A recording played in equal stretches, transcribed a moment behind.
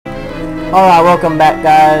Alright, welcome back,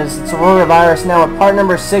 guys. It's Aurora Virus now at part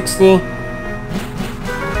number 60.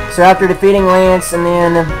 So after defeating Lance and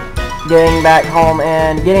then getting back home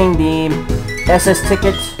and getting the SS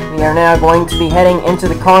ticket, we are now going to be heading into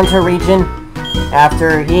the Kanto region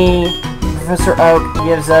after Professor Oak,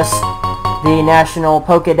 gives us the National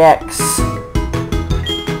Pokedex.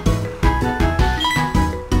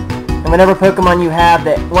 And whatever Pokemon you have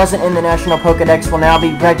that wasn't in the National Pokedex will now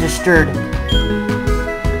be registered.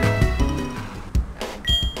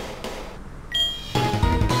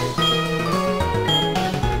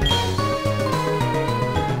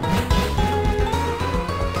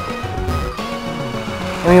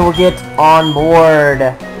 And we will get on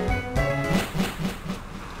board.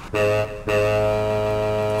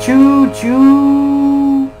 Choo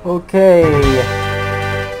choo. Okay.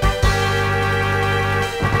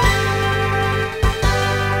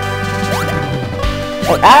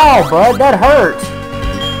 Oh, ow, bud, that hurt.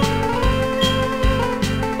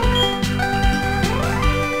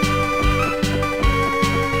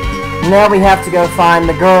 Now we have to go find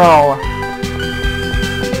the girl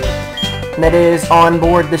that is on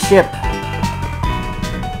board the ship.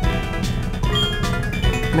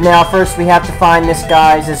 But now first we have to find this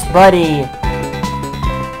guy's buddy.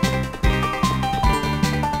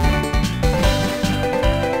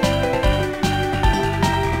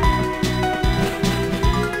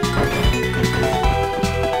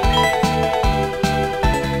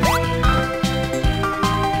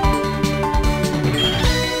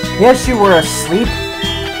 Yes, you were asleep.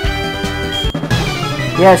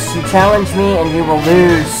 Yes, you challenge me and you will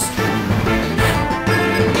lose,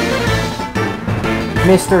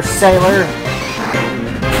 Mr. Sailor.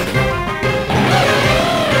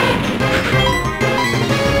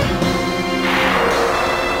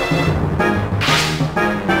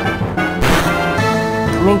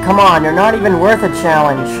 I mean, come on, you're not even worth a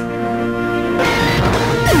challenge.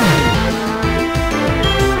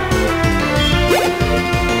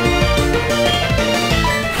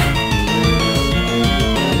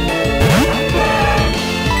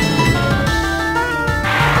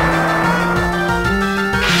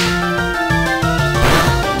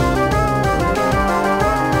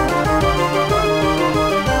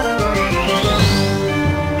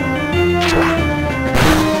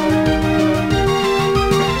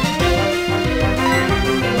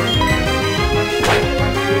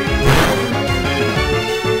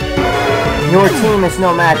 Your team is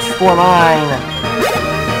no match for mine.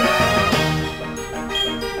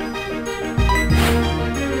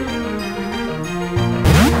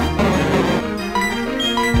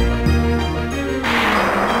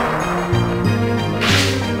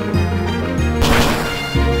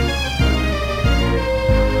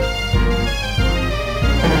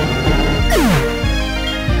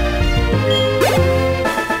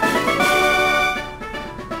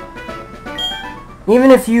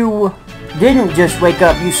 Even if you didn't just wake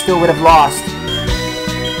up, you still would have lost.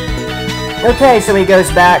 Okay, so he goes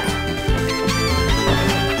back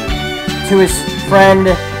to his friend.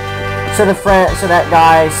 So that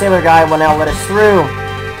guy, sailor guy, will now let us through.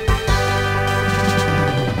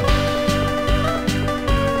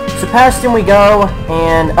 So past him we go,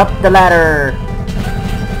 and up the ladder.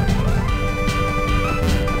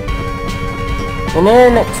 And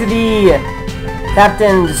then to the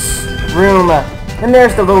captain's room. And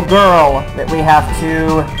there's the little girl that we have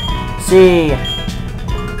to see.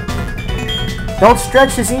 Don't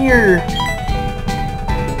stretch his ear,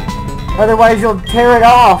 otherwise you'll tear it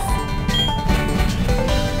off.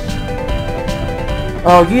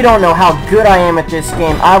 Oh, you don't know how good I am at this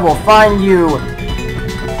game. I will find you.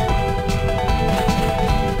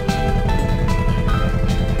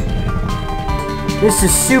 This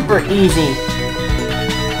is super easy.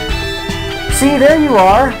 See, there you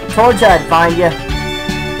are. Told you I'd find you.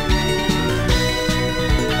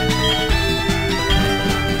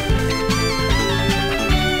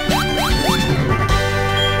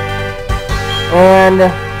 And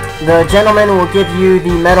the gentleman will give you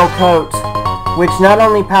the metal coat, which not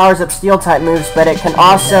only powers up steel-type moves, but it can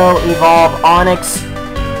also evolve Onyx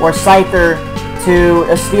or Scyther to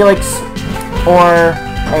a Steelix or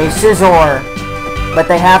a Scizor, but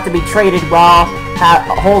they have to be traded while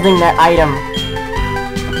holding that item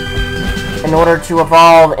in order to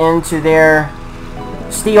evolve into their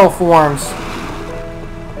steel forms.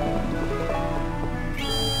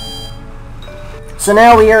 So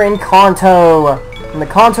now we are in Kanto, in the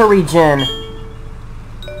Kanto region,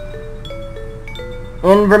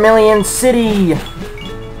 in Vermillion City,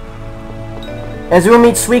 as we'll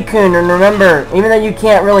meet Suicune. And remember, even though you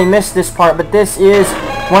can't really miss this part, but this is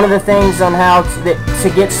one of the things on how to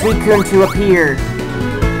get Suicune to appear.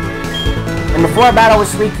 before a battle with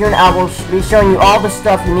Suicune, I will be showing you all the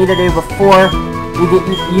stuff you need to do before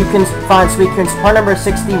you can find Suicune's part number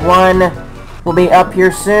 61 will be up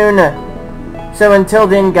here soon. So until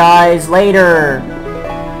then, guys, later.